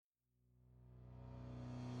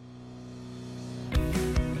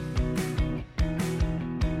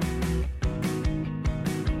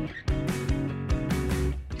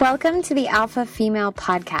Welcome to the Alpha Female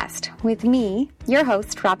Podcast with me, your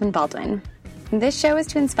host, Robin Baldwin. This show is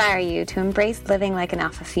to inspire you to embrace living like an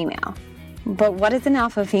alpha female. But what is an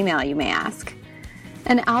alpha female, you may ask?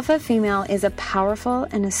 An alpha female is a powerful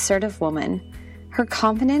and assertive woman. Her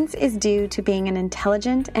confidence is due to being an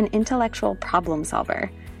intelligent and intellectual problem solver.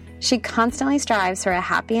 She constantly strives for a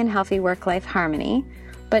happy and healthy work-life harmony,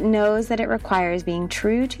 but knows that it requires being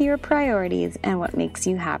true to your priorities and what makes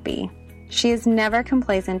you happy. She is never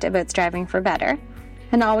complacent about striving for better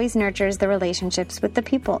and always nurtures the relationships with the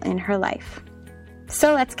people in her life.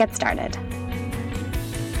 So let's get started.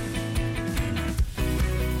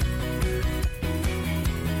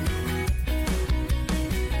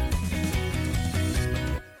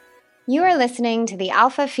 You are listening to the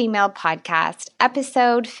Alpha Female Podcast,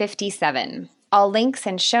 episode 57. All links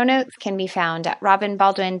and show notes can be found at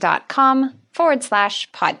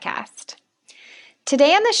robinbaldwin.com/podcast.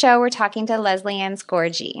 Today on the show, we're talking to Lesley-Anne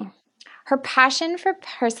Scorgie. Her passion for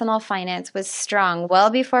personal finance was strong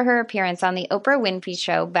well before her appearance on the Oprah Winfrey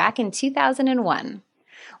Show back in 2001.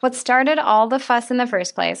 What started all the fuss in the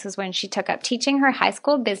first place was when she took up teaching her high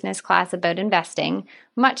school business class about investing,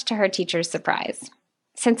 much to her teacher's surprise.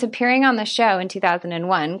 Since appearing on the show in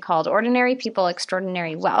 2001 called Ordinary People,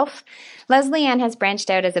 Extraordinary Wealth, Lesley-Anne has branched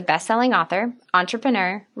out as a best-selling author,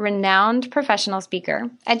 entrepreneur, renowned professional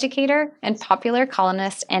speaker, educator, and popular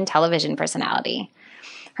columnist and television personality.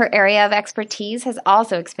 Her area of expertise has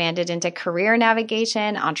also expanded into career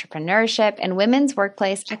navigation, entrepreneurship, and women's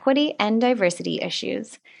workplace equity and diversity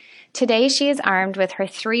issues. Today, she is armed with her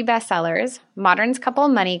 3 bestsellers, Modern's Couple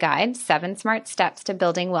Money Guide, 7 Smart Steps to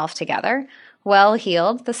Building Wealth Together,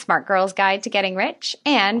 Well-Heeled, The Smart Girl's Guide to Getting Rich,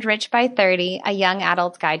 and Rich by 30, A Young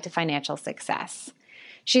Adult's Guide to Financial Success.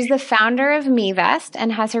 She's the founder of MeVest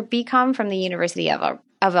and has her BCom from the University of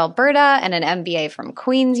Alberta and an MBA from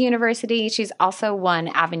Queen's University. She's also won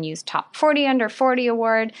Avenue's Top 40 Under 40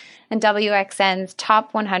 Award and WXN's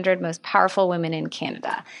Top 100 Most Powerful Women in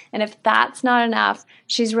Canada. And if that's not enough,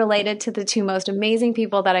 she's related to the 2 most amazing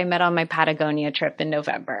people that I met on my Patagonia trip in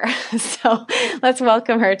November. So let's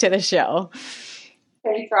welcome her to the show.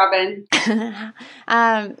 Thanks, Robin.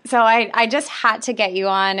 So I just had to get you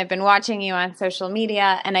on. I've been watching you on social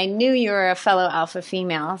media, and I knew you were a fellow alpha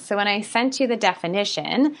female. So when I sent you the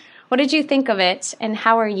definition, what did you think of it, and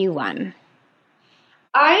how are you one?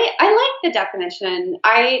 I like the definition.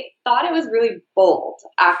 I thought it was really bold,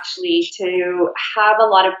 actually, to have a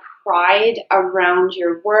lot of pride around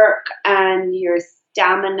your work and your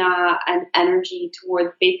stamina and energy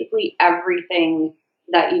towards basically everything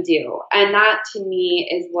that you do. And that to me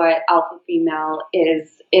is what alpha female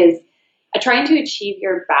is trying to achieve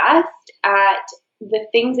your best at the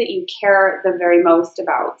things that you care the very most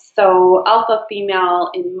about. So alpha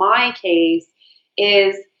female in my case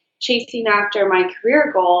is chasing after my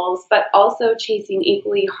career goals, but also chasing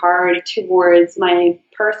equally hard towards my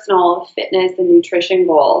personal fitness and nutrition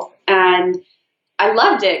goals. And I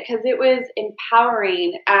loved it because it was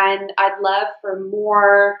empowering, and I'd love for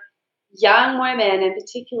more young women in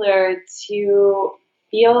particular to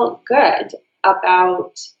feel good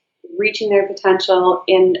about reaching their potential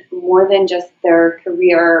in more than just their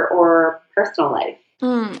career or personal life.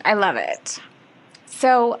 I love it.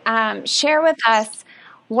 So share with us,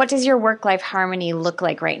 what does your work-life harmony look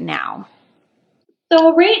like right now?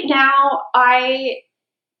 So right now, I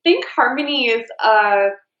think harmony is a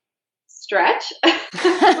stretch.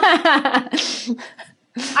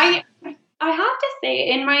 I have to say,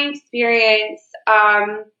 in my experience,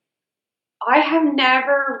 I have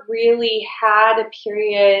never really had a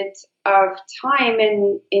period of time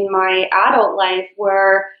in my adult life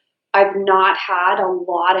where I've not had a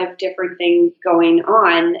lot of different things going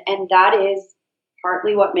on. And that is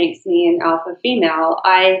partly what makes me an alpha female.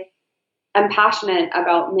 I am passionate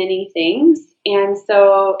about many things. And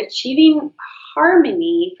so achieving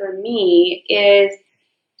harmony for me is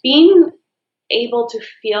being able to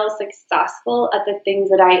feel successful at the things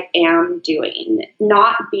that I am doing,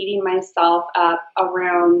 not beating myself up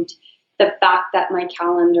around the fact that my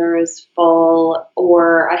calendar is full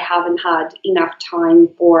or I haven't had enough time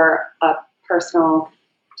for a personal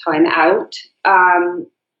time out.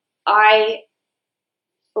 I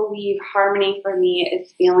believe harmony for me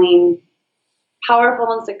is feeling powerful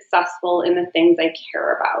and successful in the things I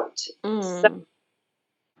care about.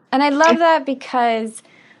 And I love that because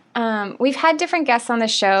we've had different guests on the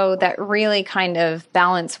show that really kind of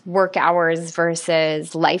balance work hours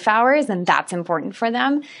versus life hours, and that's important for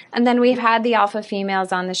them. And then we've had the alpha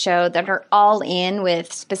females on the show that are all in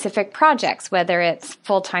with specific projects, whether it's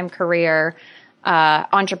full-time career,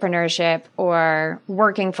 entrepreneurship, or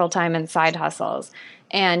working full-time and side hustles.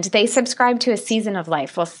 And they subscribe to a season of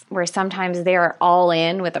life where sometimes they are all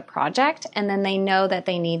in with a project, and then they know that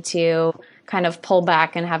they need to kind of pull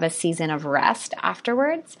back and have a season of rest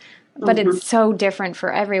afterwards. But it's so different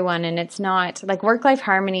for everyone, and it's not like work-life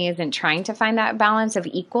harmony isn't trying to find that balance of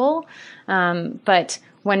equal. But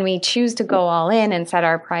when we choose to go all in and set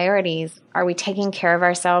our priorities, are we taking care of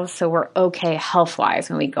ourselves so we're okay health-wise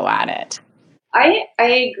when we go at it? I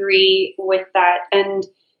agree with that. And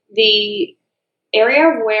the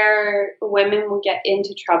area where women will get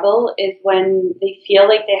into trouble is when they feel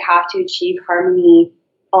like they have to achieve harmony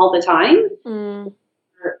all the time.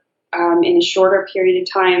 In a shorter period of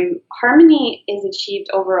time. Harmony is achieved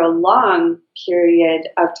over a long period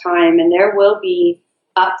of time, and there will be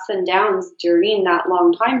ups and downs during that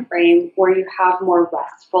long time frame where you have more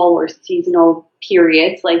restful or seasonal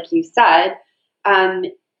periods, like you said. And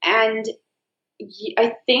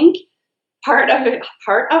I think part of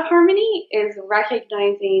harmony is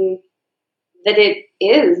recognizing that it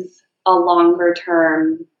is a longer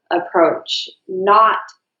term approach, not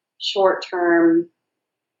short-term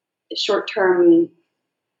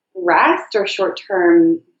rest or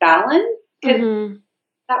short-term balance, because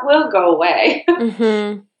that will go away.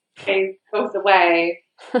 It goes away,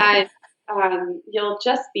 and you'll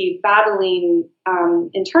just be battling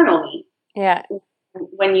internally. Yeah.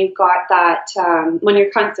 When you've got that, when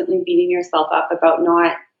you're constantly beating yourself up about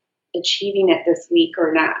not achieving it this week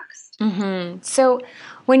or next. So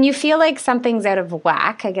when you feel like something's out of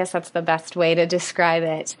whack, I guess that's the best way to describe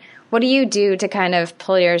it. What do you do to kind of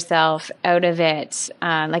pull yourself out of it?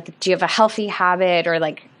 Like, do you have a healthy habit or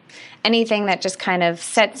like anything that just kind of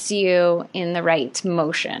sets you in the right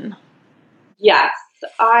motion? Yes,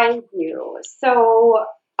 I do. So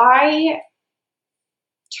I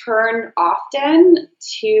turn often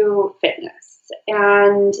to fitness,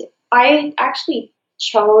 and I actually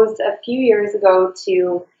chose a few years ago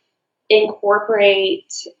to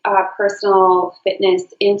incorporate personal fitness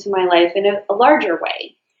into my life in a larger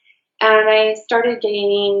way. And I started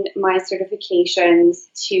gaining my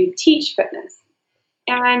certifications to teach fitness.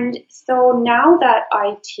 And so now that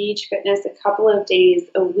I teach fitness a couple of days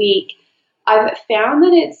a week, I've found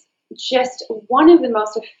that it's just one of the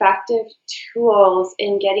most effective tools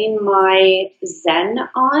in getting my Zen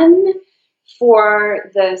on for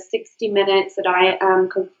the 60 minutes that I am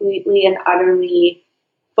completely and utterly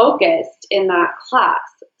focused in that class.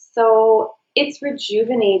 So it's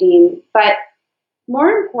rejuvenating, but more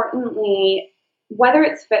importantly, whether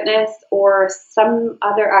it's fitness or some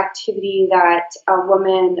other activity that a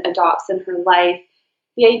woman adopts in her life,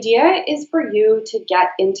 the idea is for you to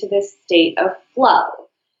get into this state of flow.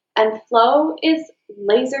 And flow is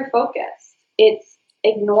laser focused. It's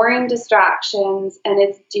ignoring distractions, and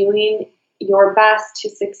it's doing your best to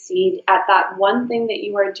succeed at that one thing that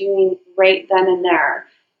you are doing right then and there,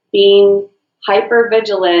 being hyper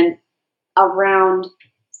vigilant around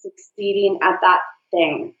succeeding at that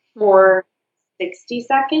thing for 60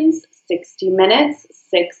 seconds, 60 minutes,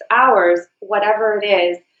 6 hours, whatever it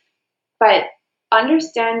is. But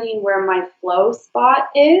understanding where my flow spot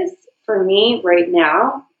is for me right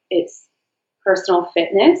now, it's personal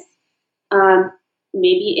fitness.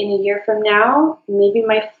 Maybe in a year from now, maybe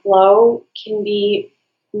my flow can be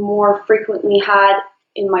more frequently had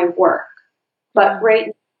in my work. But right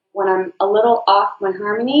now, when I'm a little off my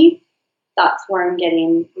harmony, that's where I'm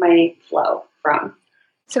getting my flow from.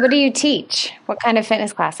 So what do you teach? What kind of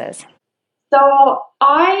fitness classes? So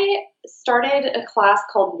I started a class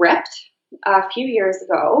called Ripped a few years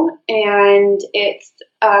ago, and it's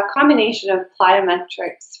a combination of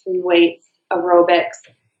plyometrics, free weights, aerobics,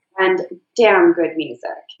 and damn good music.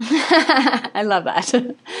 I love that.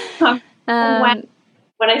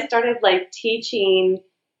 When I started teaching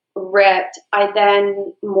Ripped, I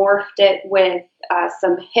then morphed it with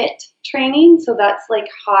some HIIT training. So that's like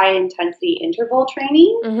high intensity interval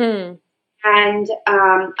training. And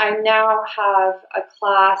I now have a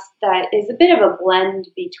class that is a bit of a blend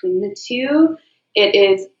between the two. It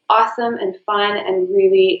is awesome and fun and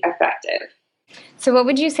really effective. So what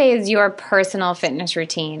would you say is your personal fitness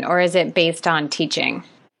routine, or is it based on teaching?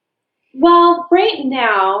 Well, right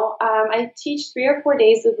now, I teach 3 or 4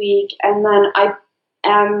 days a week, and then I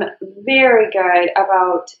am very good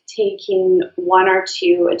about taking 1 or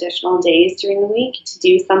 2 additional days during the week to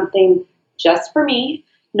do something just for me,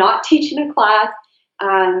 not teaching a class.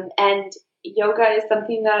 And yoga is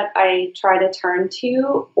something that I try to turn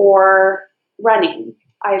to, or running.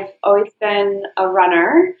 I've always been a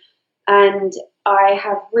runner, and I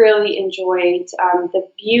have really enjoyed the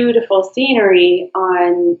beautiful scenery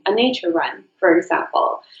on a nature run, for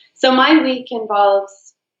example. So my week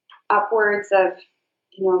involves upwards of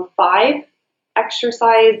 5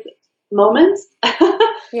 exercise moments.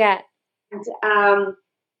 Yeah. And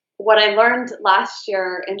what I learned last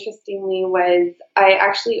year, interestingly, was I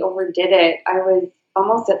actually overdid it. I was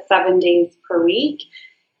almost at 7 days per week.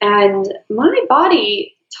 And my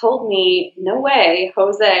body told me, no way,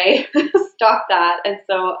 Jose, stop that. And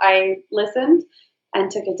so I listened and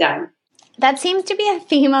took it down. That seems to be a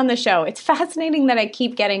theme on the show. It's fascinating that I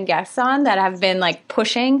keep getting guests on that have been like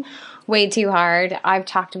pushing way too hard. I've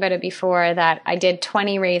talked about it before that I did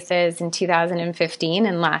 20 races in 2015,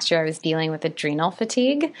 and last year I was dealing with adrenal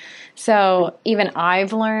fatigue. So even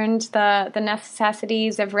I've learned the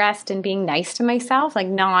necessities of rest and being nice to myself, like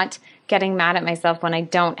not getting mad at myself when I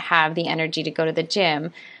don't have the energy to go to the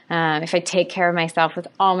gym. If I take care of myself with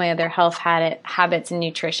all my other health habits and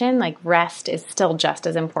nutrition, like rest is still just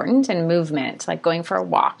as important, and movement, like going for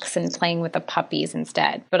walks and playing with the puppies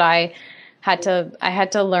instead. But I had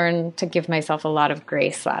to learn to give myself a lot of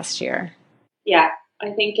grace last year. Yeah, I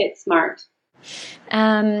think it's smart.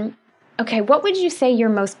 Okay, what would you say you're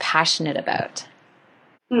most passionate about?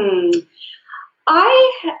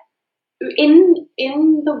 I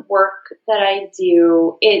in the work that I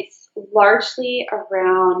do, it's largely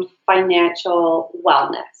around financial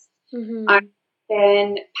wellness. Mm-hmm. I've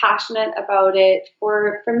been passionate about it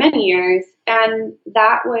for many years, and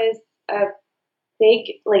that was a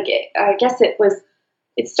big, like, I guess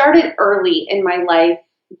it started early in my life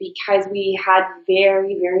because we had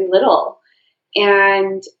very, very little.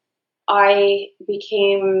 And I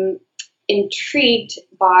became intrigued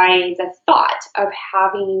by the thought of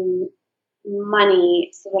having money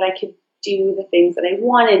so that I could do the things that I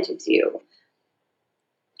wanted to do.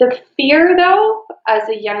 The fear, though, as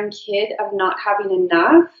a young kid of not having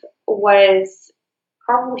enough was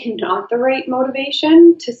probably not the right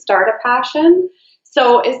motivation to start a passion.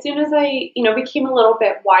 So as soon as I, became a little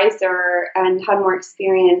bit wiser and had more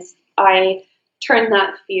experience, I turned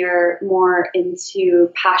that fear more into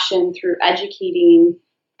passion through educating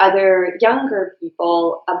other younger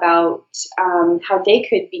people about how they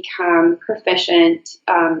could become proficient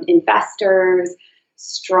investors,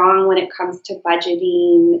 strong when it comes to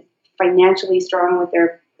budgeting, financially strong with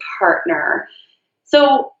their partner.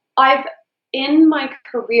 So I've, in my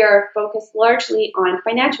career, focused largely on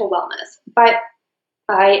financial wellness, but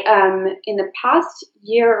I in the past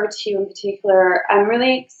year or two in particular, I'm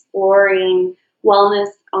really exploring wellness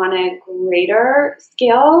on a greater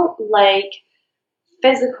scale, like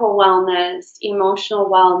physical wellness, emotional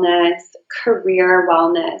wellness, career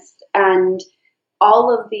wellness, and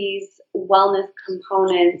all of these wellness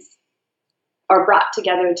components are brought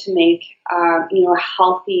together to make a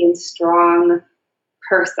healthy and strong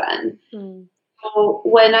person. Mm. So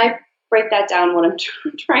when I break that down, what I'm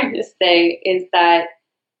trying to say is that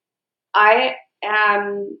I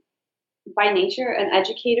am by nature an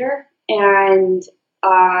educator, and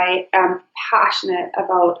I am passionate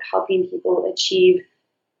about helping people achieve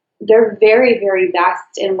their very, very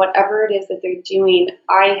best in whatever it is that they're doing.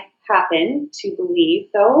 I happen to believe,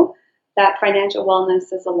 though, that financial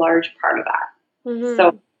wellness is a large part of that. Mm-hmm.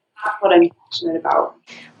 So that's what I'm passionate about.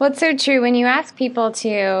 Well, it's so true. When you ask people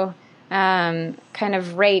to kind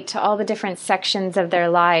of rate all the different sections of their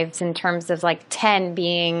lives in terms of like 10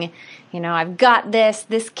 being, I've got this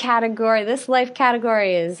category, this life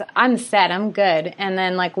category is I'm set, I'm good. And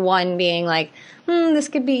then like 1 being like, this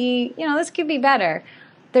could be, this could be better.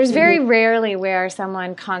 There's very rarely where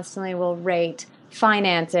someone constantly will rate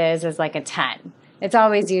finances as like a 10. It's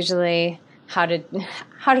always usually how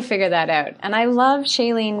to figure that out. And I love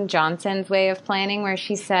Shailene Johnson's way of planning, where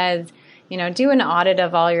she says, do an audit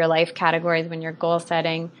of all your life categories when you're goal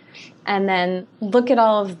setting, and then look at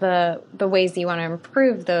all of the ways you want to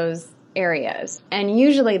improve those areas. And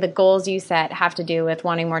usually the goals you set have to do with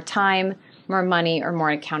wanting more time, more money, or more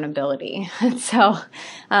accountability. So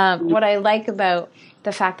what I like about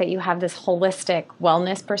the fact that you have this holistic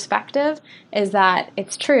wellness perspective is that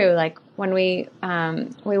it's true. Like when we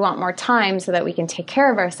want more time so that we can take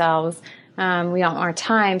care of ourselves, we want more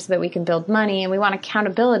time so that we can build money, and we want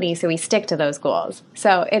accountability so we stick to those goals.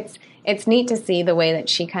 So it's neat to see the way that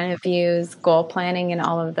she kind of views goal planning and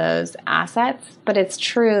all of those assets. But it's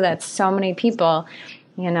true that so many people,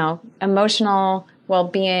 emotional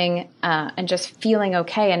well-being and just feeling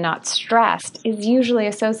okay and not stressed is usually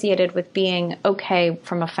associated with being okay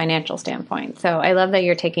from a financial standpoint. So I love that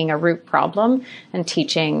you're taking a root problem and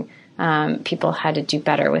teaching people how to do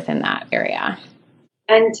better within that area.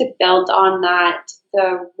 And to build on that,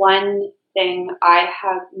 the one thing I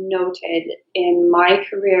have noted in my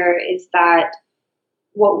career is that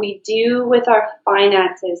what we do with our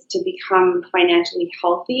finances to become financially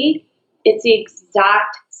healthy, it's the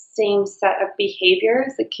exact same set of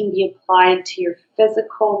behaviors that can be applied to your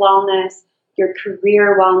physical wellness, your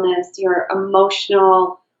career wellness, your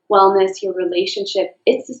emotional wellness, your relationship.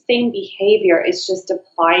 It's the same behavior. It's just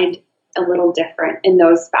applied a little different in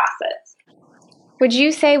those facets. Would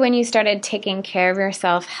you say when you started taking care of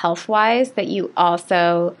yourself health-wise that you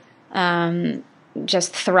also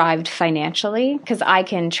just thrived financially? Because I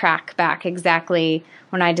can track back exactly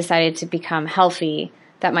when I decided to become healthy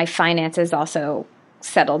that my finances also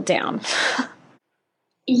settled down.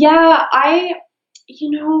 Yeah, I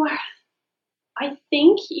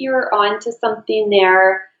think you're onto something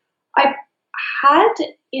there. I've had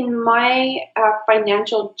in my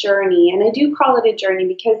financial journey, and I do call it a journey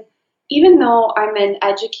because even though I'm an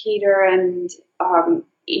educator and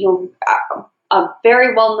a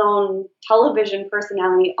very well-known television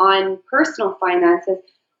personality on personal finances,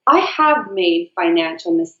 I have made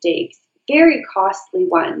financial mistakes, very costly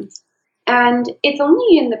ones. And it's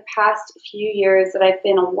only in the past few years that I've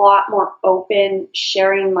been a lot more open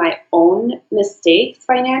sharing my own mistakes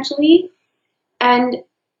financially. And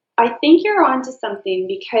I think you're onto something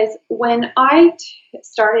because when I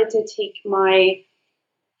started to take my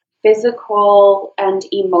physical and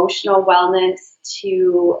emotional wellness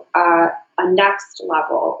to a next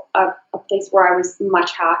level, a place where I was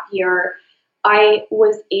much happier, I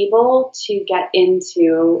was able to get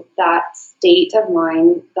into that state of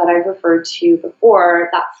mind that I referred to before,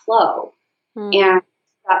 that flow, and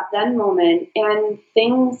that Zen moment, and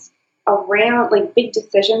things around, like big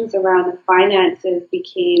decisions around the finances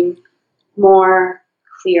became more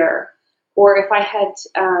clear. Or if I had,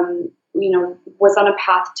 was on a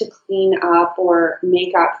path to clean up or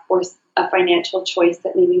make up for a financial choice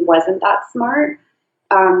that maybe wasn't that smart,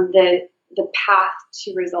 the path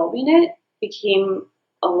to resolving it became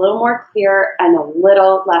a little more clear and a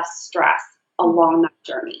little less stress along that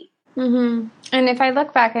journey. Mm-hmm. And if I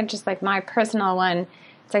look back at just like my personal one,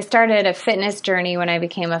 so I started a fitness journey when I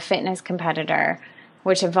became a fitness competitor,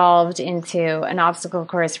 which evolved into an obstacle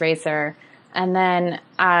course racer. And then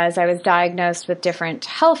as I was diagnosed with different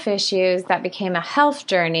health issues, that became a health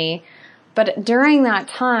journey. But during that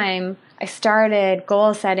time, I started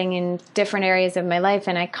goal setting in different areas of my life,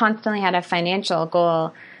 and I constantly had a financial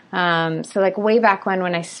goal. So like way back when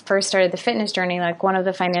I first started the fitness journey, like one of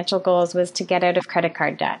the financial goals was to get out of credit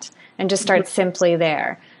card debt and just start simply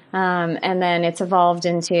there. And then it's evolved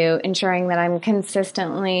into ensuring that I'm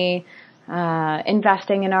consistently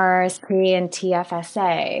investing in RRSP and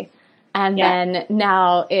TFSA. And then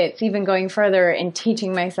now it's even going further in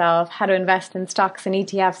teaching myself how to invest in stocks and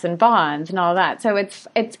ETFs and bonds and all that. So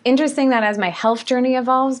it's interesting that as my health journey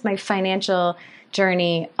evolves, my financial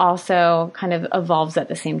journey also kind of evolves at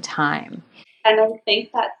the same time. And I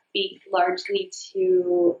think that speaks largely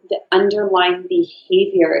to the underlying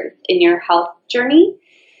behaviors in your health journey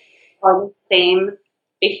are the same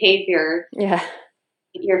behaviors in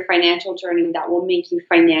your financial journey that will make you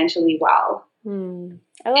financially well.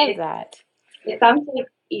 I love that. It sounds like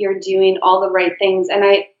you're doing all the right things. And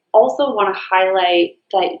I also want to highlight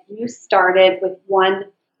that you started with one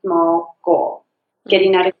small goal,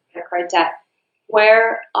 getting out of credit card debt.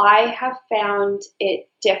 Where I have found it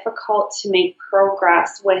difficult to make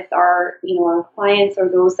progress with our clients or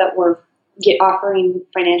those that we're offering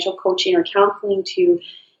financial coaching or counseling to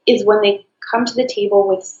is when they come to the table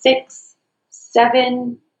with 6,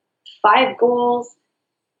 7, 5 goals.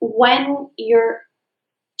 When you're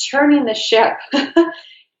turning the ship,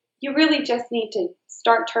 you really just need to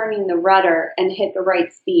start turning the rudder and hit the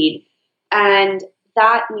right speed. And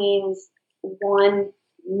that means 1,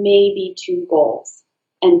 maybe 2 goals.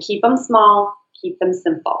 And keep them small, keep them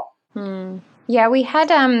simple. Yeah, we had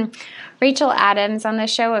Rachel Adams on the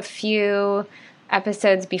show a few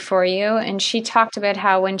episodes before you, and she talked about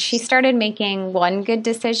how when she started making one good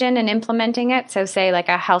decision and implementing it, so say like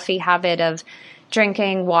a healthy habit of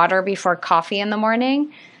drinking water before coffee in the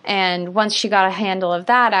morning, and once she got a handle of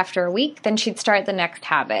that after a week, then she'd start the next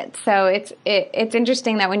habit. So it's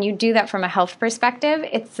interesting that when you do that from a health perspective,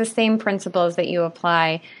 it's the same principles that you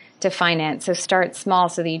apply to finance. So start small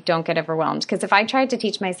so that you don't get overwhelmed. Because if I tried to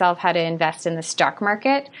teach myself how to invest in the stock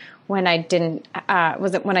market when I didn't,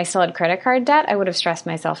 when I still had credit card debt, I would have stressed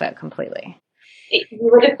myself out completely. You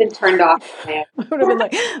would have been turned off. I would have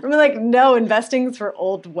been like, no, investing's for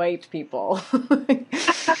old white people.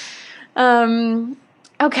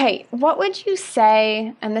 Okay, what would you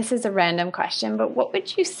say, and this is a random question, but what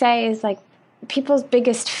would you say is like people's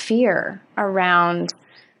biggest fear around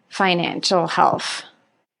financial health?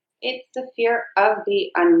 It's the fear of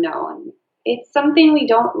the unknown. It's something we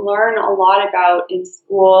don't learn a lot about in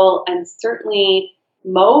school, and certainly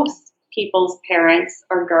most people's parents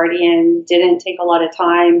or guardians didn't take a lot of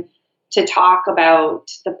time to talk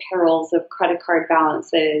about the perils of credit card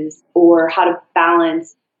balances or how to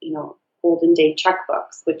balance, olden day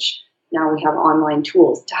checkbooks, which now we have online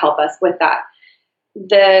tools to help us with that.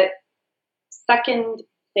 The second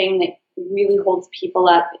thing that really holds people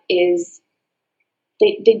up is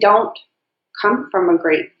they don't come from a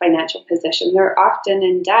great financial position. They're often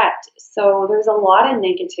in debt. So there's a lot of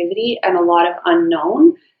negativity and a lot of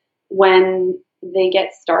unknown when they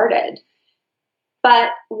get started.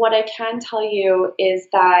 But what I can tell you is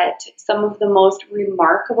that some of the most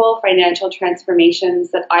remarkable financial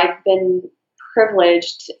transformations that I've been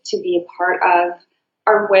privileged to be a part of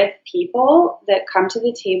are with people that come to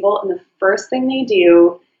the table, and the first thing they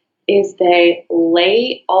do is they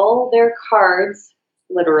lay all their cards,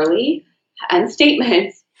 literally, and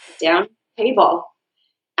statements down the table.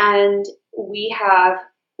 And we have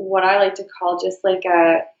what I like to call just like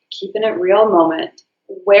a keeping it real moment.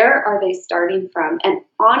 Where are they starting from? And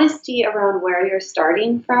honesty around where you're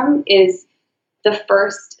starting from is the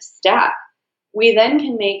first step. We then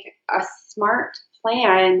can make a smart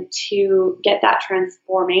plan to get that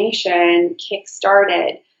transformation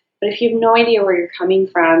kick-started. But if you have no idea where you're coming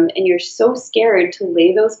from and you're so scared to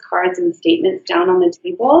lay those cards and statements down on the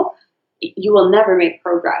table, you will never make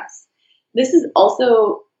progress. This is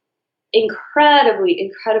also incredibly,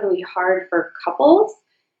 incredibly hard for couples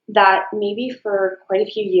that maybe for quite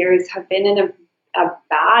a few years have been in a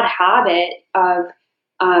bad habit of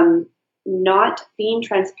not being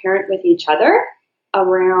transparent with each other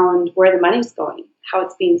around where the money's going, how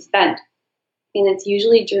it's being spent. And it's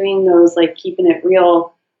usually during those like keeping it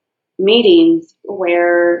real meetings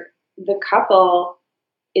where the couple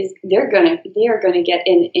they are going to get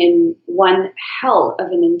in one hell of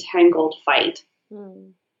an entangled fight,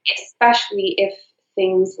 especially if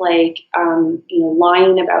things like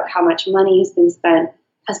lying about how much money has been spent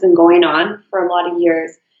has been going on for a lot of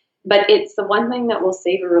years. But it's the one thing that will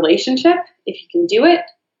save a relationship if you can do it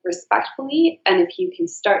respectfully and if you can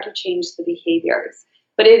start to change the behaviors.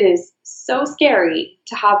 But it is so scary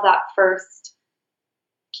to have that first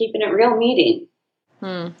keeping it real meeting.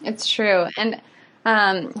 It's true. And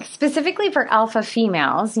specifically for alpha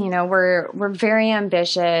females, we're very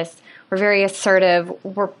ambitious. We're very assertive.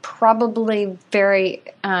 We're probably very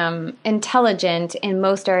intelligent in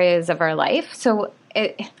most areas of our life. So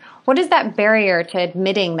what is that barrier to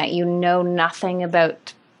admitting that you know nothing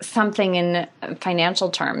about something in financial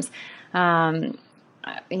terms?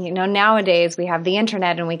 Nowadays we have the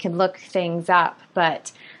internet and we can look things up,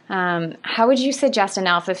 but how would you suggest an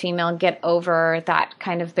alpha female get over that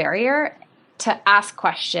kind of barrier to ask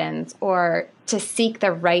questions or to seek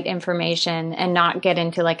the right information and not get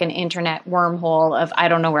into like an internet wormhole of I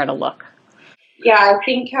don't know where to look? Yeah, I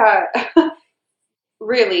think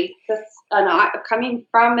really coming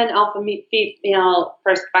from an alpha female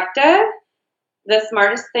perspective, the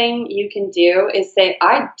smartest thing you can do is say,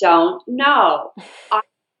 I don't know. I'm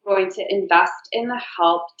going to invest in the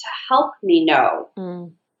help to help me know.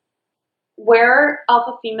 Where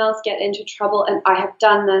alpha females get into trouble, and I have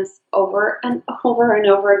done this over and over and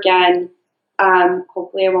over again,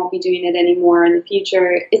 hopefully I won't be doing it anymore in the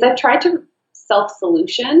future, is I've tried to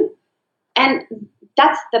self-solution, and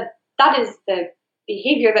that is the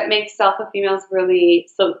behavior that makes alpha females really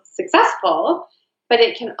so successful, but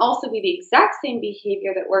it can also be the exact same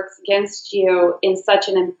behavior that works against you in such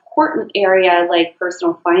an important area like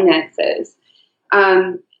personal finances.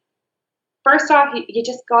 First off, you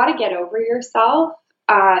just got to get over yourself.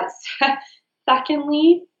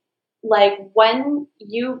 Secondly, like when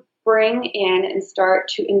you bring in and start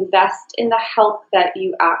to invest in the help that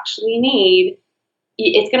you actually need,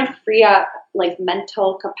 it's going to free up like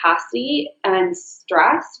mental capacity and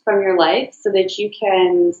stress from your life so that you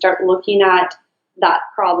can start looking at that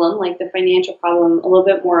problem, like the financial problem, a little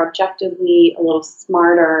bit more objectively, a little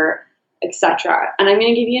smarter, etc. And I'm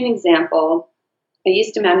going to give you an example. I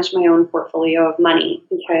used to manage my own portfolio of money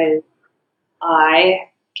because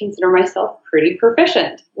I consider myself pretty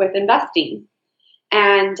proficient with investing.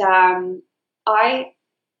 And I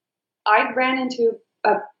ran into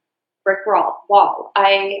a brick wall.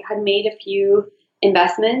 I had made a few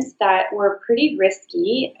investments that were pretty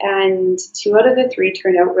risky, and 2 out of the 3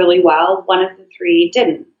 turned out really well. 1 of the 3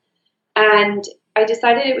 didn't. And I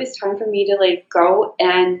decided it was time for me to like go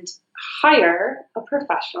and hire a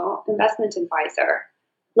professional investment advisor.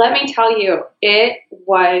 Let me tell you, it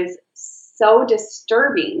was so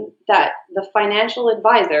disturbing that the financial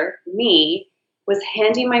advisor, me, was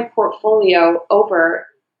handing my portfolio over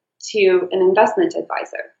to an investment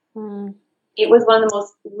advisor. It was one of the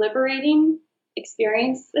most liberating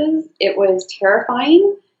experiences. It was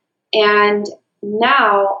terrifying. And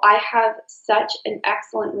now I have such an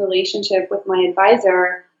excellent relationship with my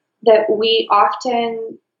advisor that we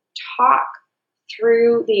often talk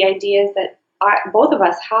through the ideas that both of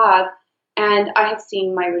us have. And I have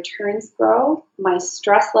seen my returns grow, my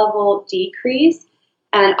stress level decrease,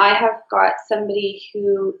 and I have got somebody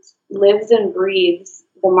who lives and breathes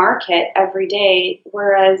the market every day,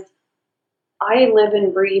 whereas I live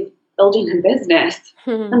and breathe building a business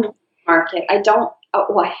in the market. I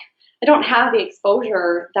don't have the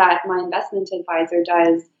exposure that my investment advisor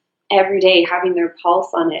does every day, having their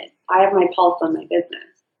pulse on it. I have my pulse on my business.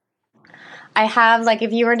 I have, like,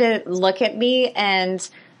 if you were to look at me and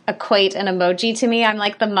equate an emoji to me, I'm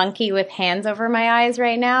like the monkey with hands over my eyes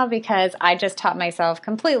right now because I just taught myself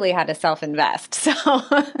completely how to self-invest. So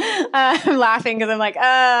I'm laughing because I'm like,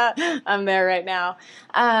 I'm there right now.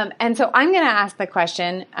 And so I'm going to ask the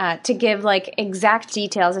question to give like exact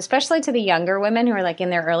details, especially to the younger women who are like in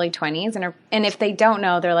their early 20s. And if they don't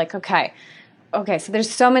know, they're like, okay, so there's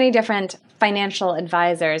so many different financial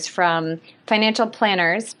advisors, from financial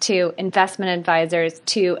planners to investment advisors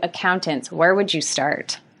to accountants. Where would you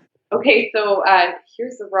start? Okay, so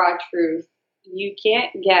here's the raw truth. You can't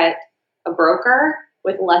get a broker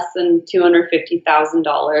with less than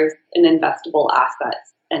 $250,000 in investable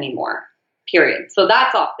assets anymore, period. So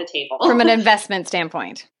that's off the table. From an investment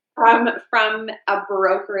standpoint. From a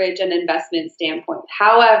brokerage and investment standpoint.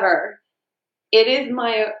 However, it is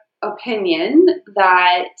my opinion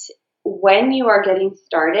that when you are getting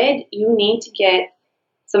started, you need to get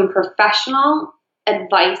some professional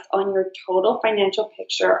advice on your total financial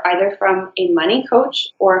picture, either from a money coach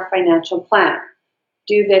or a financial planner.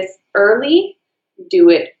 Do this early, do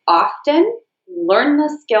it often, learn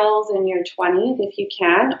the skills in your 20s if you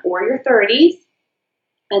can, or your 30s,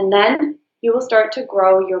 and then you will start to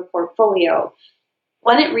grow your portfolio.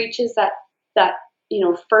 When it reaches that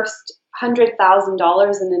first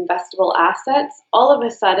 $100,000 in investable assets, all of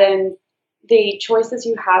a sudden the choices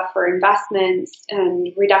you have for investments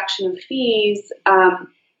and reduction of fees,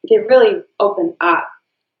 they really open up.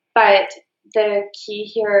 But the key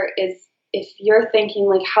here is, if you're thinking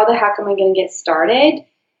like, how the heck am I going to get started?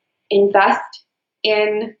 Invest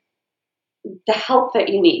in the help that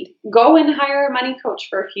you need. Go and hire a money coach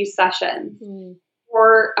for a few sessions,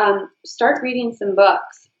 or start reading some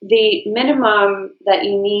books. The minimum that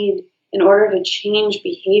you need in order to change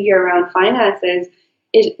behavior around finances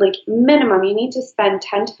is like minimum. You need to spend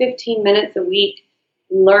 10 to 15 minutes a week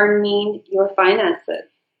learning your finances,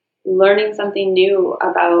 learning something new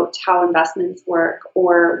about how investments work,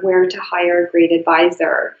 or where to hire a great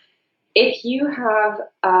advisor. If you have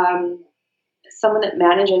someone that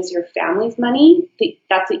manages your family's money,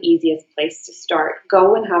 that's the easiest place to start.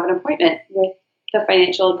 Go and have an appointment with the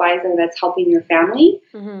financial advisor that's helping your family.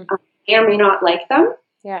 May or may not like them,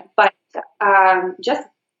 but just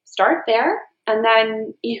start there, and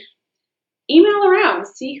then email around,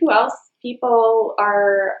 see who else people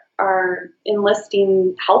are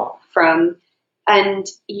enlisting help from. And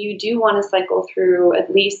you do want to cycle through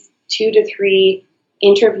at least 2 to 3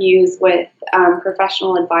 interviews with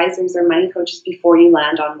professional advisors or money coaches before you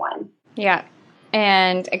land on one. Yeah.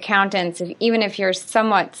 And accountants, even if you're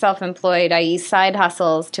somewhat self-employed, i.e. side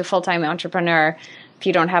hustles, to full-time entrepreneur, if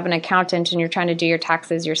you don't have an accountant and you're trying to do your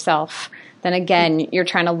taxes yourself, then again, you're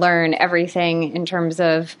trying to learn everything in terms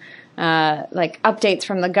of like updates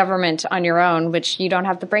from the government on your own, which you don't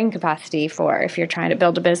have the brain capacity for if you're trying to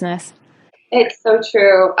build a business. It's so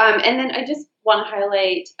true. And then I just want to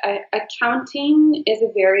highlight, accounting is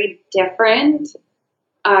a very different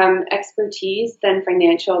expertise than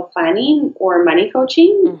financial planning or money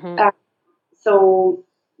coaching. So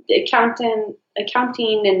the accounting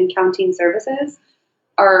and accounting services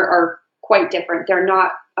are quite different. They're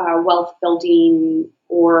not wealth building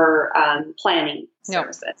or planning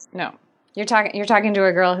services. No. You're talking to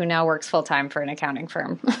a girl who now works full-time for an accounting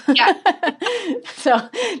firm. Yeah. So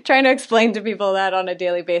trying to explain to people that on a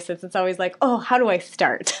daily basis, it's always like, oh, how do I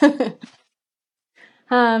start?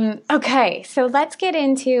 Okay, so let's get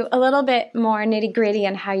into a little bit more nitty-gritty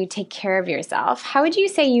on how you take care of yourself. How would you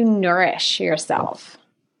say you nourish yourself?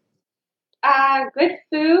 Good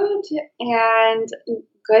food and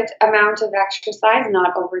good amount of exercise,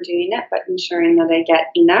 not overdoing it, but ensuring that I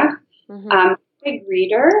get enough. Big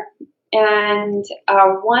reader. And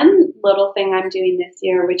one little thing I'm doing this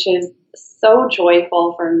year, which is so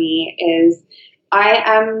joyful for me, is I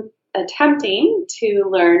am attempting to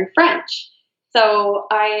learn French. So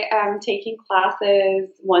I am taking classes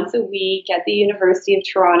once a week at the University of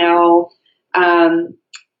Toronto. I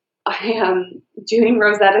am doing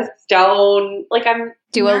Rosetta Stone. Like, I'm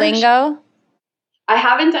Duolingo? I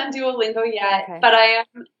haven't done Duolingo yet, Okay. but I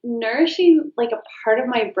am nourishing like a part of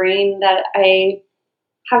my brain that I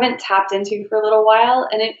haven't tapped into for a little while,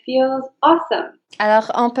 and it feels awesome. Alors,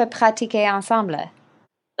 on peut pratiquer ensemble.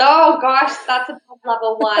 Oh gosh, that's above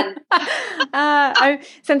level 1.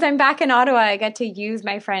 Since I'm back in Ottawa, I get to use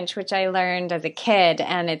my French, which I learned as a kid,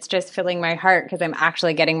 and it's just filling my heart because I'm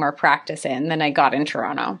actually getting more practice in than I got in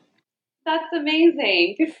Toronto. That's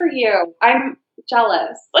amazing. Good for you. I'm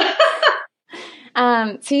jealous.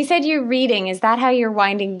 So you said you're reading. Is that how you're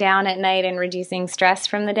winding down at night and reducing stress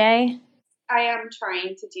from the day? I am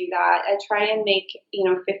trying to do that. I try and make,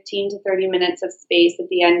 15 to 30 minutes of space at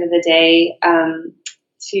the end of the day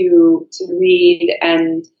to read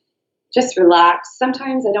and just relax.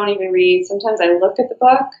 Sometimes I don't even read. Sometimes I look at the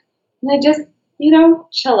book and I just,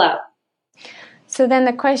 chill out. So then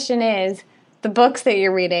the question is, the books that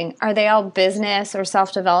you're reading, are they all business or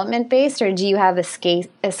self-development based, or do you have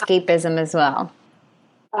escapism as well?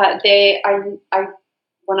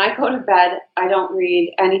 When I go to bed, I don't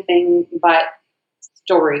read anything but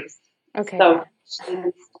stories. Okay. So,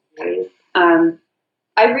 stories. I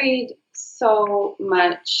read so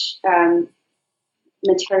much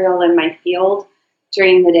material in my field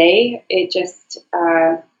during the day. It just,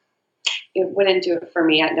 it wouldn't do it for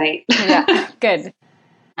me at night. Yeah, good.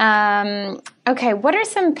 Okay, what are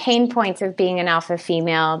some pain points of being an alpha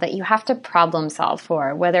female that you have to problem solve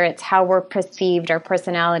for, whether it's how we're perceived, our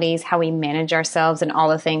personalities, how we manage ourselves, and all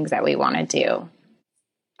the things that we want to do?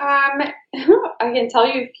 I can tell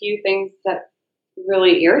you a few things that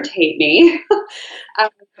really irritate me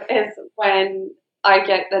is when I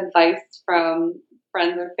get advice from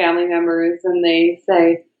friends or family members and they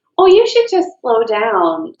say, "Oh, you should just slow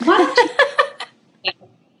down. Why don't you?"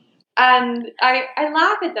 And I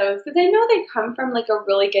laugh at those because I know they come from like a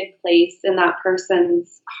really good place in that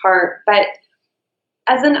person's heart. But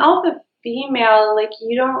as an alpha female, like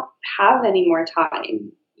you don't have any more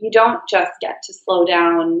time. You don't just get to slow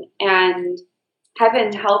down. And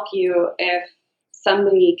heaven help you if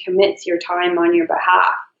somebody commits your time on your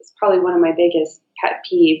behalf. It's probably one of my biggest pet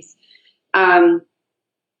peeves.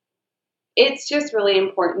 It's just really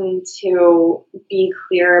important to be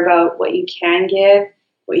clear about what you can give,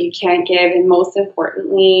 what you can't give, and most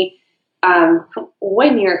importantly,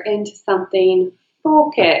 when you're into something,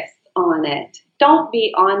 focus on it. Don't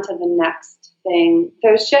be on to the next thing.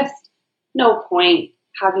 There's just no point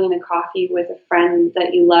having a coffee with a friend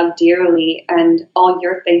that you love dearly and all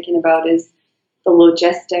you're thinking about is the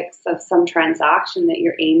logistics of some transaction that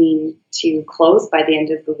you're aiming to close by the end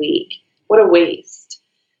of the week. What a waste.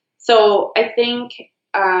 So I think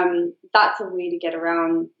that's a way to get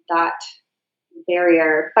around that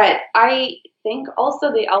barrier. But I think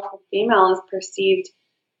also the alpha female is perceived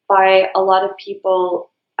by a lot of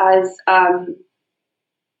people as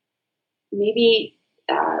maybe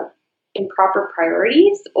improper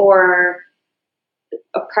priorities or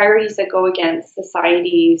priorities that go against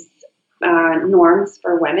society's norms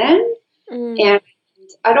for women. And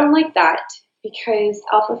I don't like that because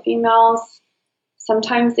alpha females,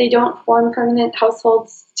 sometimes they don't form permanent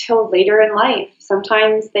households till later in life.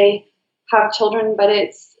 Sometimes they have children, but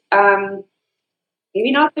it's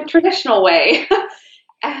maybe not the traditional way.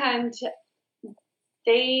 And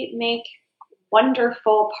they make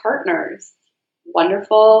wonderful partners,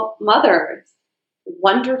 wonderful mothers,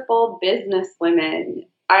 wonderful business women.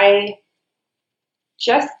 I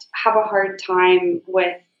just have a hard time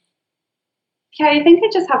with, I think I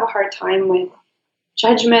just have a hard time with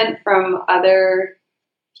judgment from other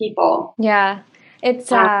people. Yeah,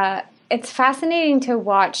 it's fascinating to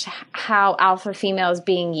watch how alpha female is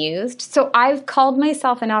being used. So I've called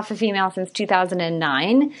myself an alpha female since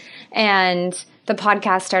 2009, and the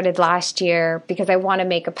podcast started last year because I want to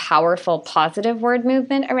make a powerful, positive word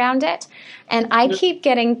movement around it. And I keep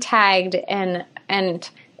getting tagged, and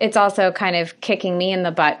it's also kind of kicking me in the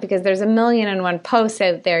butt because there's 1,000,001 posts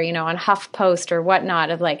out there, on HuffPost or whatnot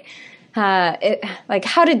of like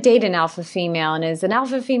how to date an alpha female, and is an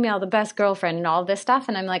alpha female the best girlfriend, and all this stuff.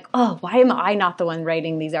 And I'm like, oh, why am I not the one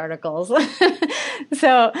writing these articles?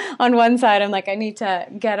 So on one side, I'm like, I need to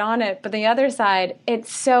get on it. But the other side,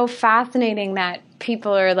 it's so fascinating that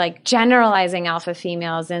people are like generalizing alpha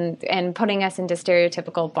females and putting us into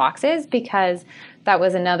stereotypical boxes, because that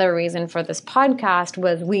was another reason for this podcast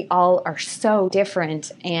was we all are so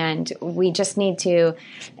different, and we just need to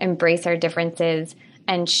embrace our differences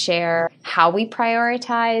and share how we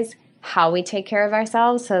prioritize, how we take care of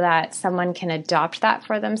ourselves, so that someone can adopt that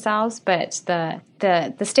for themselves. But the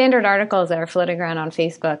standard articles that are floating around on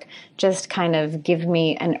Facebook just kind of give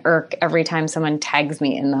me an irk every time someone tags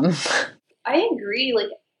me in them. I agree. Like,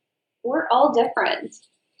 we're all different.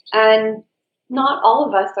 And not all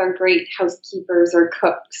of us are great housekeepers or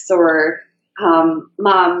cooks or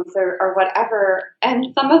moms or whatever.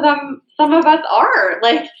 And some of us are.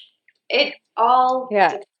 Like, it all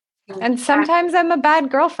Yeah. depends. And sometimes I'm a bad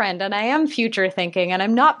girlfriend and I am future thinking and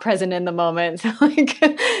I'm not present in the moment. Like,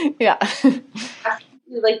 yeah.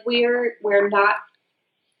 Like, we're not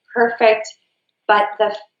perfect, but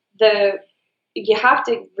the you have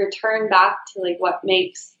to return back to like what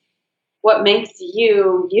makes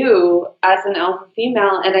you you as an alpha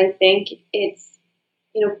female. And I think it's,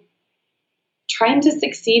 trying to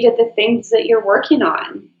succeed at the things that you're working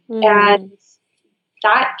on. And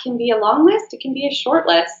that can be a long list, it can be a short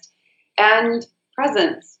list. And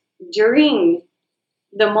presence during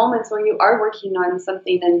the moments where you are working on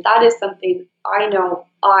something. And that is something I know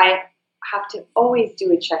I have to always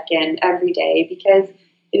do a check-in every day, because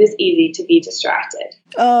it is easy to be distracted.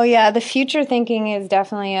 Oh, yeah. The future thinking is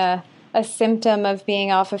definitely a symptom of being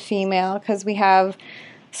alpha female, because we have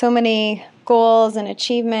so many goals and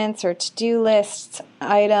achievements or to-do lists,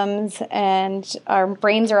 items, and our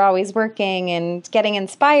brains are always working and getting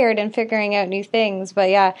inspired and figuring out new things. But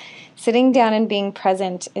yeah, sitting down and being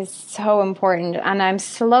present is so important. And I'm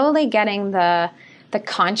slowly getting the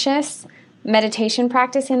conscious meditation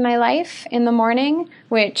practice in my life in the morning,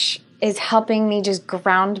 which is helping me just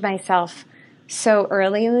ground myself so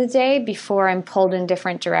early in the day before I'm pulled in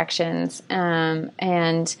different directions.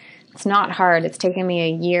 And it's not hard. It's taken me a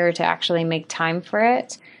year to actually make time for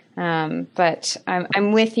it. But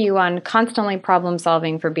I'm with you on constantly problem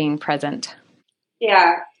solving for being present.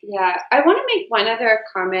 Yeah, yeah. I want to make one other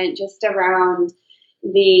comment just around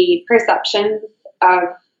the perceptions of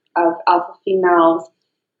alpha females.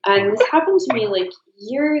 And this happened to me like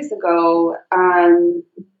years ago,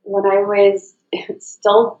 when I was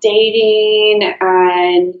still dating,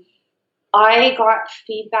 and I got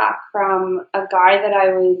feedback from a guy that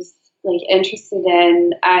I was like interested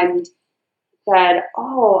in, and said,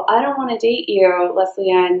 "Oh, I don't want to date you,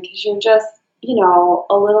 Lesley-Anne, because you're just,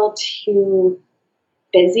 a little too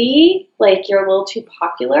busy, like you're a little too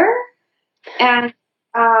popular." And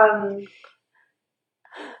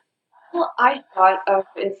what I thought of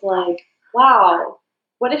is like, wow,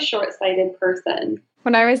 what a short-sighted person.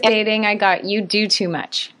 When I was And dating, I got you do too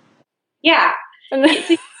much. yeah,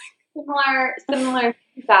 it's a similar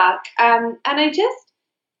feedback. And I just,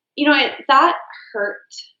 that hurt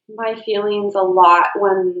my feelings a lot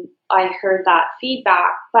when I heard that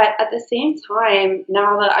feedback. But at the same time,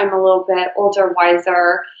 now that I'm a little bit older,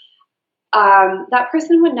 wiser, that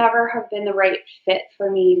person would never have been the right fit for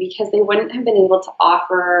me, because they wouldn't have been able to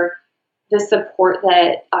offer the support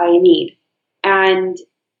that I need. And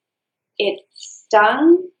it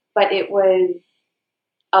stung, but it was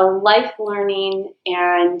a life learning,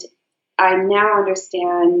 and I now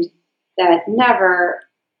understand that never,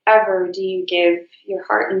 ever do you give your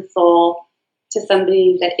heart and soul to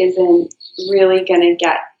somebody that isn't really going to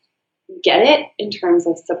get it in terms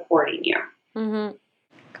of supporting you. Mm-hmm.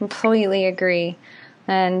 Completely agree.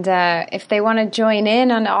 And if they want to join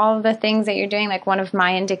in on all of the things that you're doing, like one of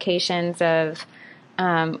my indications of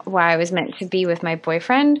why I was meant to be with my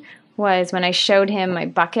boyfriend was when I showed him my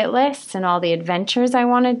bucket list and all the adventures I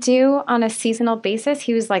want to do on a seasonal basis.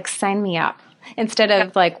 He was like, "Sign me up," instead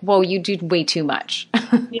of like, "Whoa, you do way too much."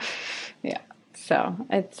 Yeah. So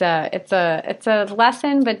it's a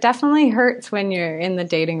lesson, but definitely hurts when you're in the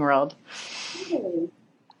dating world.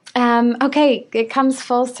 Okay, it comes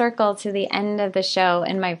full circle to the end of the show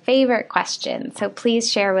and my favorite question. So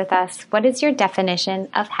please share with us, what is your definition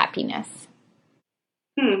of happiness?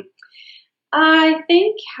 I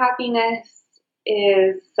think happiness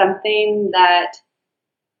is something that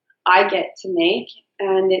I get to make,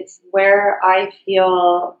 and it's where I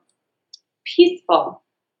feel peaceful,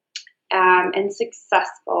 and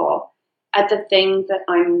successful at the things that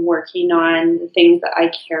I'm working on, the things that I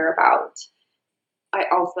care about. I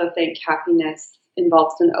also think happiness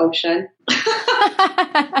involves an ocean.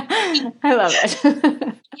 I love it.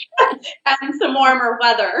 And some warmer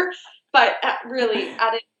weather. But really,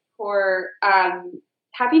 at its core,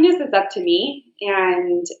 happiness is up to me,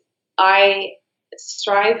 and I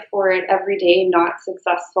strive for it every day, not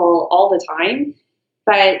successful all the time.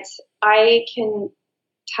 But I can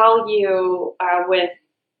tell you, with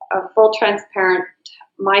a full transparent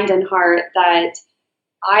mind and heart, that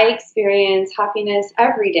I experience happiness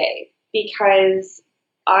every day, because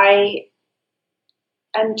I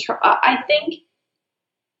I think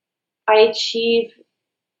I achieve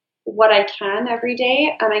what I can every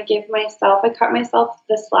day, and I cut myself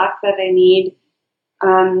the slack that I need,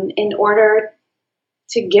 in order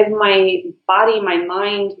to give my body, my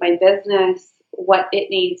mind, my business what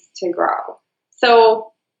it needs to grow.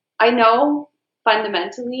 So I know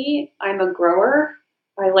fundamentally, I'm a grower.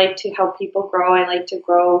 I like to help people grow. I like to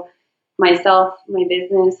grow myself, my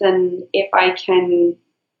business, and if I can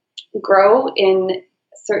grow in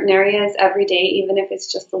certain areas every day, even if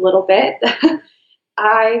it's just a little bit,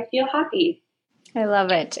 I feel happy. I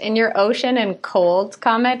love it. And your ocean and cold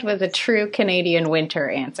comment was a true Canadian winter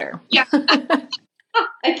answer. Yeah.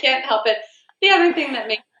 I can't help it. The other thing that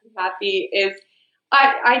makes me happy is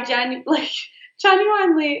I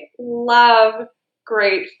genuinely love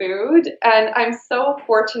great food, and I'm so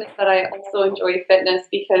fortunate that I also enjoy fitness,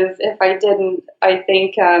 because if I didn't, I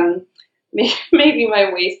think maybe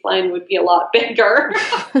my waistline would be a lot bigger.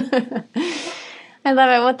 I love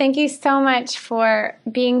it. Well, thank you so much for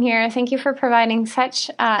being here. Thank you for providing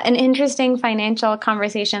such an interesting financial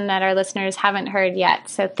conversation that our listeners haven't heard yet.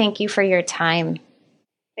 So thank you for your time.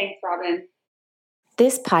 Thanks, Robin.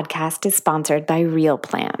 This podcast is sponsored by Real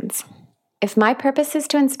Plans. If my purpose is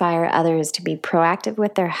to inspire others to be proactive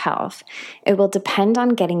with their health, it will depend on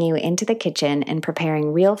getting you into the kitchen and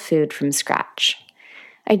preparing real food from scratch.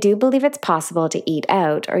 I do believe it's possible to eat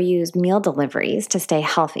out or use meal deliveries to stay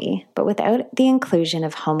healthy, but without the inclusion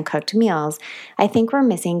of home-cooked meals, I think we're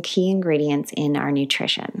missing key ingredients in our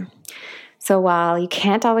nutrition. So while you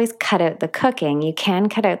can't always cut out the cooking, you can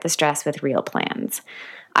cut out the stress with Real Plans.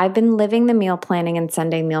 I've been living the meal planning and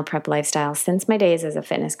Sunday meal prep lifestyle since my days as a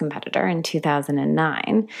fitness competitor in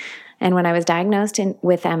 2009. And when I was diagnosed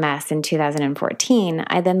with MS in 2014,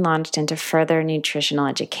 I then launched into further nutritional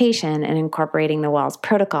education and incorporating the WALS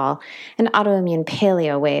protocol, an autoimmune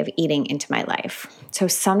paleo way of eating, into my life. So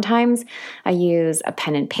sometimes I use a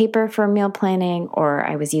pen and paper for meal planning, or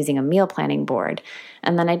I was using a meal planning board.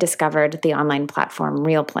 And then I discovered the online platform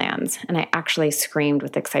Real Plans, and I actually screamed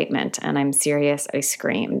with excitement, and I'm serious, I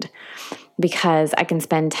screamed. Because I can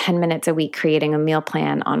spend 10 minutes a week creating a meal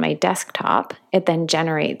plan on my desktop. It then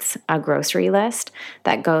generates a grocery list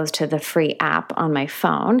that goes to the free app on my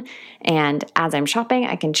phone. And as I'm shopping,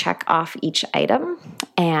 I can check off each item.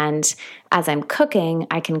 And as I'm cooking,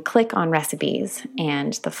 I can click on recipes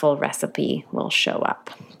and the full recipe will show up.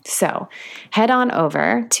 So head on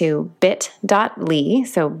over to bit.ly,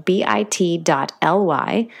 so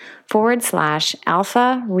bit.ly/alpha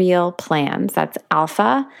real plans. That's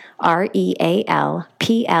alpha, REALPLANS,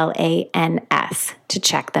 to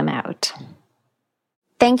check them out.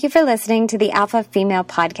 Thank you for listening to the Alpha Female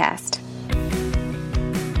Podcast.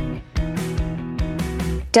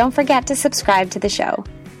 Don't forget to subscribe to the show.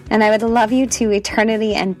 And I would love you to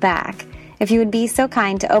eternity and back if you would be so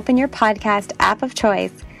kind to open your podcast app of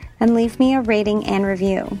choice and leave me a rating and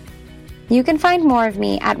review. You can find more of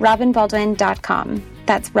me at robinbaldwin.com.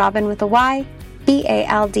 That's Robin with a Y,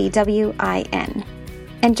 BALDWIN.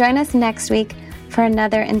 And join us next week for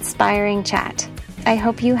another inspiring chat. I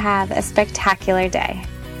hope you have a spectacular day.